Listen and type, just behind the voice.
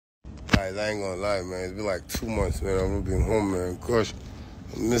Guys, I ain't gonna lie, man. It's been like 2 months, man. I've been home, man. Gosh,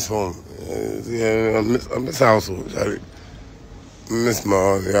 I miss home. Yeah, I miss household. I miss my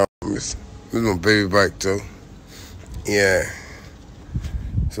house. Yeah, I miss my baby bike, too. Yeah.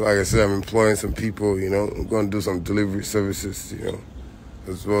 So, like I said, I'm employing some people, you know. I'm gonna do some delivery services, you know,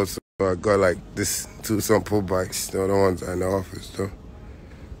 as well. So I got like some pull bikes, the other ones are in the office, though.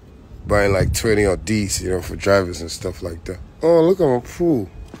 Buying like 20 of these, you know, for drivers and stuff like that. Oh, look at my pool.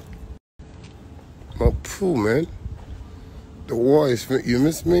 My pool, man. The wall is... You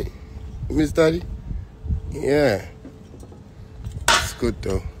miss me? You miss Daddy? Yeah. It's good,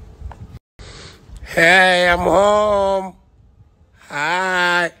 though. Hey, I'm home.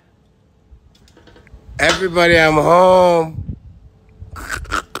 Hi. Everybody, I'm home.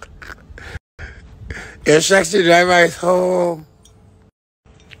 Your sexy driver is home.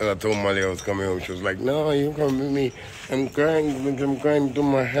 And I told Molly I was coming home. She was like, no, you come with me. I'm crying to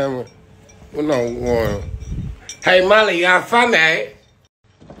my hammer. We're not warm. Hey, Molly, you have fun, eh?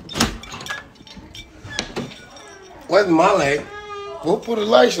 Where's Molly? Go put the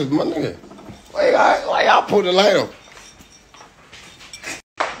lights on, my nigga. Why y'all put the light on?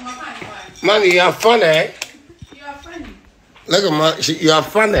 Molly, you have fun, eh? You are funny. Look at Molly. You have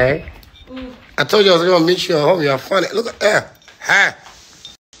fun, eh? Ooh. I told you I was going to meet you at home. You have fun. Look at that. Hi.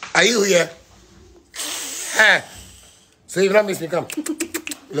 Are you here? Hi. So you don't miss me, come.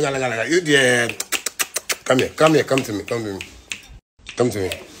 Look. You there. Come here, come to me. Come to me.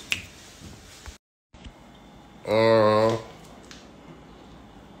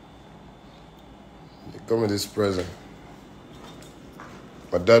 Come with this present.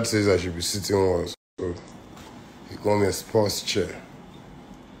 My dad says I should be sitting on, so he got me a sports chair.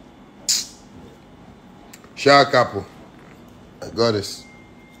 Shower couple. I got this.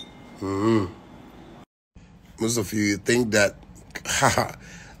 Most of you think that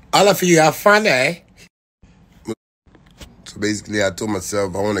all of you are fun, eh? So basically, I told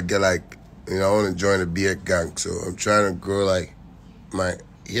myself I want to get like, you know, I want to join the beer gang. So I'm trying to grow like my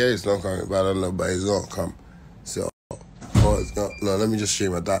hair is not coming, but I don't know, but it's gonna come. So, it's not. No, let me just show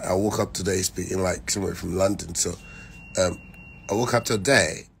you my dad. I woke up today speaking like somewhere from London. So, I woke up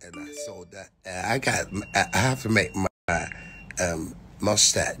today and I saw that I have to make my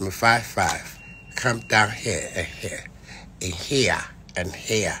mustache, my 5'5", come down here and here, and here and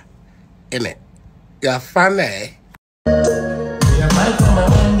here, in it. You're funny.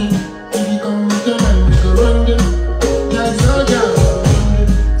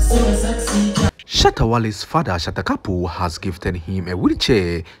 Shatta Wale's father, Shatta has gifted him a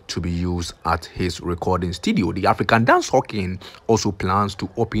wheelchair to be used at his recording studio. The African dancehall king also plans to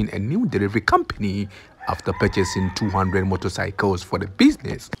open a new delivery company after purchasing 200 motorcycles for the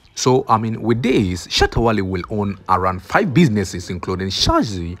business. So, with this, Shatta Wale will own around 5 businesses, including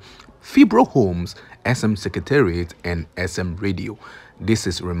Shazi, Fibro Homes, SM Secretariat, and SM Radio. This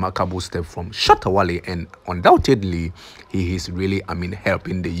is a remarkable step from Shatta Wale, and undoubtedly, he is really,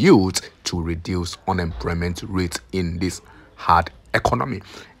 helping the youth to reduce unemployment rate in this hard economy.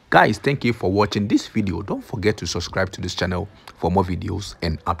 Guys, thank you for watching this video. Don't forget to subscribe to this channel for more videos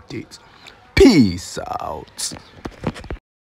and updates. Peace out.